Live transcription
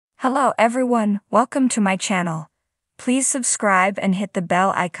Hello everyone, welcome to my channel. Please subscribe and hit the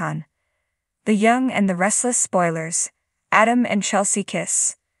bell icon. The Young and the Restless spoilers. Adam and Chelsea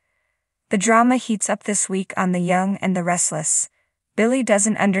kiss. The drama heats up this week on The Young and the Restless. Billy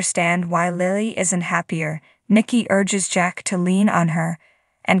doesn't understand why Lily isn't happier. Nikki urges Jack to lean on her,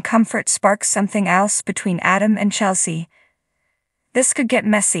 and comfort sparks something else between Adam and Chelsea. This could get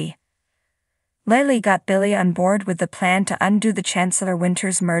messy. Lily got Billy on board with the plan to undo the Chancellor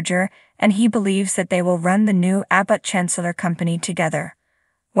Winters merger, and he believes that they will run the new Abbott Chancellor Company together.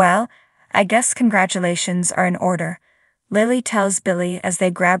 Well, I guess congratulations are in order, Lily tells Billy as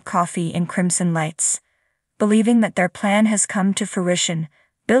they grab coffee in Crimson Lights. Believing that their plan has come to fruition,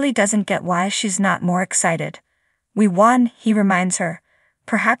 Billy doesn't get why she's not more excited. We won, he reminds her.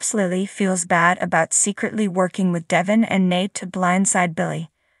 Perhaps Lily feels bad about secretly working with Devin and Nate to blindside Billy.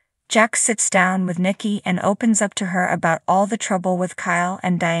 Jack sits down with Nikki and opens up to her about all the trouble with Kyle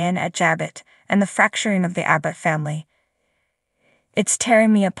and Diane at Abbott, and the fracturing of the Abbott family. It's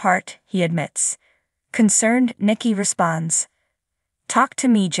tearing me apart, he admits. Concerned, Nikki responds. Talk to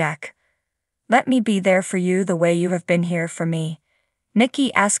me, Jack. Let me be there for you the way you have been here for me.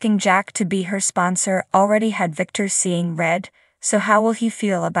 Nikki asking Jack to be her sponsor already had Victor seeing red, so how will he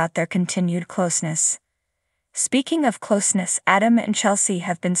feel about their continued closeness? Speaking of closeness, Adam and Chelsea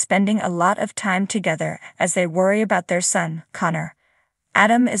have been spending a lot of time together as they worry about their son, Connor.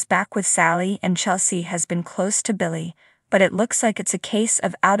 Adam is back with Sally and Chelsea has been close to Billy, but it looks like it's a case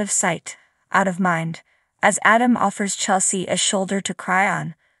of out of sight, out of mind, as Adam offers Chelsea a shoulder to cry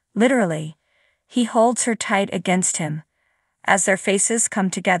on. Literally, he holds her tight against him. As their faces come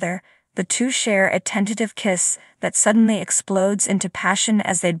together, the two share a tentative kiss that suddenly explodes into passion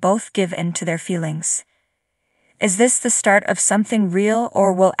as they both give in to their feelings. Is this the start of something real,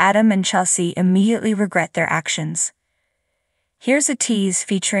 or will Adam and Chelsea immediately regret their actions? Here's a tease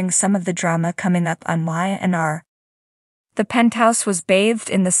featuring some of the drama coming up on Y&R. The penthouse was bathed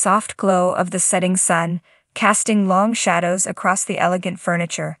in the soft glow of the setting sun, casting long shadows across the elegant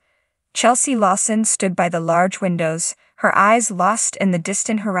furniture. Chelsea Lawson stood by the large windows, her eyes lost in the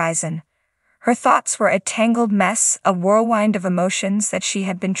distant horizon. Her thoughts were a tangled mess, a whirlwind of emotions that she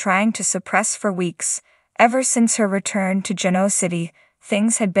had been trying to suppress for weeks. Ever since her return to Genoa City,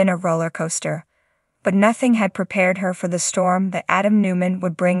 things had been a roller coaster. But nothing had prepared her for the storm that Adam Newman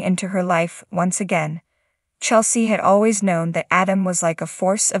would bring into her life once again. Chelsea had always known that Adam was like a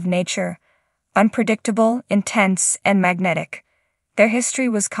force of nature, unpredictable, intense, and magnetic. Their history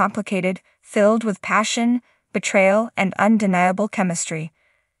was complicated, filled with passion, betrayal, and undeniable chemistry.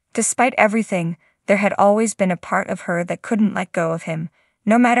 Despite everything, there had always been a part of her that couldn't let go of him,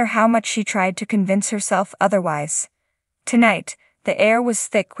 no matter how much she tried to convince herself otherwise. Tonight, the air was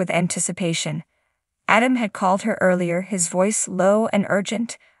thick with anticipation. Adam had called her earlier, his voice low and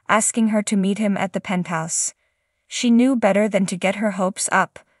urgent, asking her to meet him at the penthouse. She knew better than to get her hopes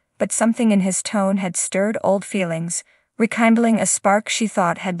up, but something in his tone had stirred old feelings, rekindling a spark she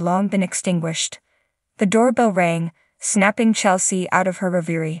thought had long been extinguished. The doorbell rang, snapping Chelsea out of her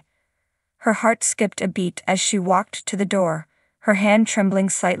reverie. Her heart skipped a beat as she walked to the door, her hand trembling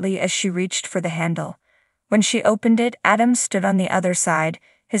slightly as she reached for the handle. When she opened it, Adam stood on the other side,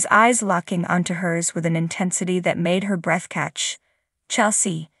 his eyes locking onto hers with an intensity that made her breath catch.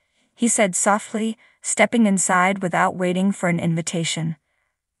 "Chelsea," he said softly, stepping inside without waiting for an invitation.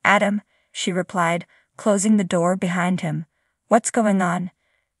 "Adam," she replied, closing the door behind him. "What's going on?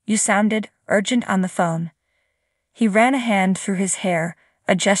 You sounded urgent on the phone." He ran a hand through his hair,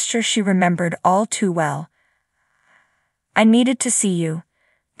 a gesture she remembered all too well. "I needed to see you.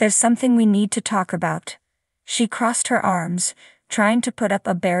 There's something we need to talk about." She crossed her arms, trying to put up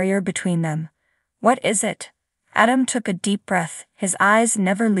a barrier between them. "What is it?" Adam took a deep breath, his eyes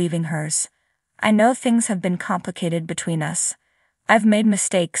never leaving hers. "I know things have been complicated between us. I've made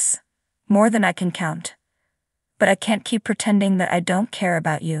mistakes, more than I can count. But I can't keep pretending that I don't care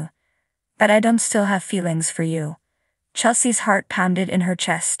about you, that I don't still have feelings for you." Chelsea's heart pounded in her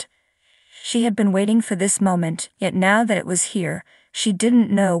chest. She had been waiting for this moment, yet now that it was here, she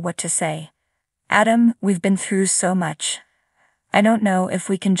didn't know what to say. "Adam, we've been through so much. I don't know if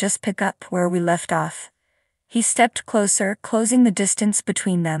we can just pick up where we left off." He stepped closer, closing the distance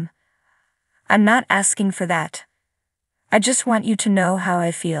between them. "I'm not asking for that. I just want you to know how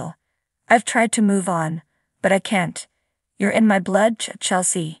I feel. I've tried to move on, but I can't. You're in my blood,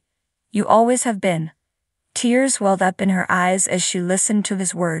 Chelsea. You always have been." Tears welled up in her eyes as she listened to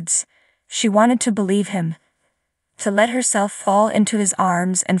his words. She wanted to believe him, to let herself fall into his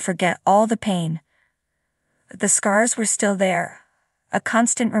arms and forget all the pain. The scars were still there, a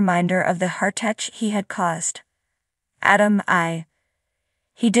constant reminder of the heart touch he had caused. "Adam,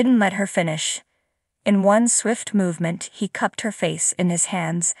 He didn't let her finish. In one swift movement, he cupped her face in his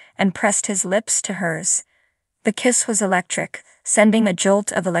hands and pressed his lips to hers. The kiss was electric, sending a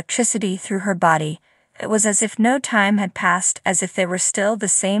jolt of electricity through her body. It was as if no time had passed, as if they were still the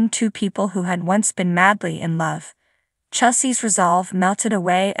same two people who had once been madly in love. Chelsea's resolve melted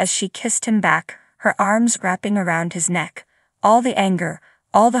away as she kissed him back, her arms wrapping around his neck. All the anger,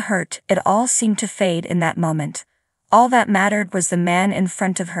 all the hurt, it all seemed to fade in that moment. All that mattered was the man in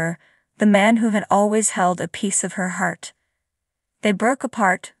front of her, the man who had always held a piece of her heart. They broke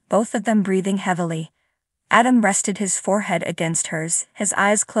apart, both of them breathing heavily. Adam rested his forehead against hers, his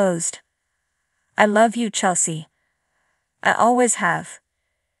eyes closed. "I love you, Chelsea. I always have."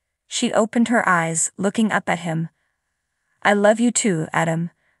 She opened her eyes, looking up at him. "I love you too,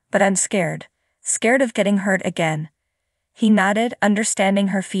 Adam, but I'm scared. Scared of getting hurt again." He nodded, understanding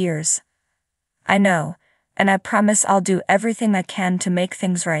her fears. "I know, and I promise I'll do everything I can to make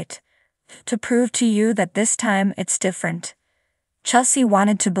things right. To prove to you that this time it's different." Chelsea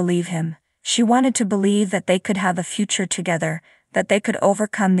wanted to believe him. She wanted to believe that they could have a future together, that they could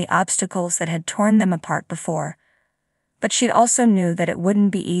overcome the obstacles that had torn them apart before. But she also knew that it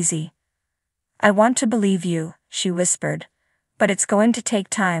wouldn't be easy. "I want to believe you," she whispered, "but it's going to take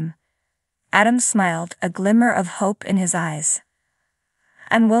time." Adam smiled, a glimmer of hope in his eyes.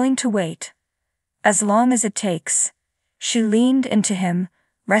 "I'm willing to wait. As long as it takes." She leaned into him,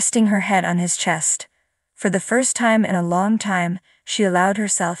 resting her head on his chest. For the first time in a long time, she allowed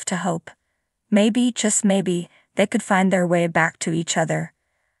herself to hope. Maybe, just maybe, they could find their way back to each other.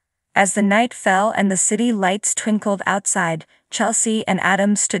 As the night fell and the city lights twinkled outside, Chelsea and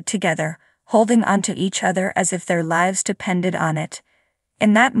Adam stood together, holding onto each other as if their lives depended on it.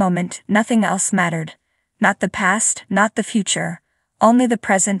 In that moment, nothing else mattered. Not the past, not the future. Only the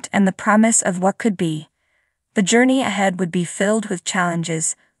present and the promise of what could be. The journey ahead would be filled with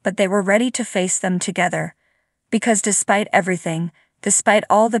challenges, but they were ready to face them together. Because despite everything, despite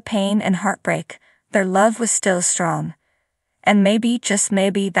all the pain and heartbreak, their love was still strong. And maybe, just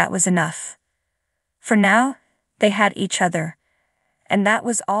maybe, that was enough. For now, they had each other. And that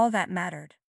was all that mattered.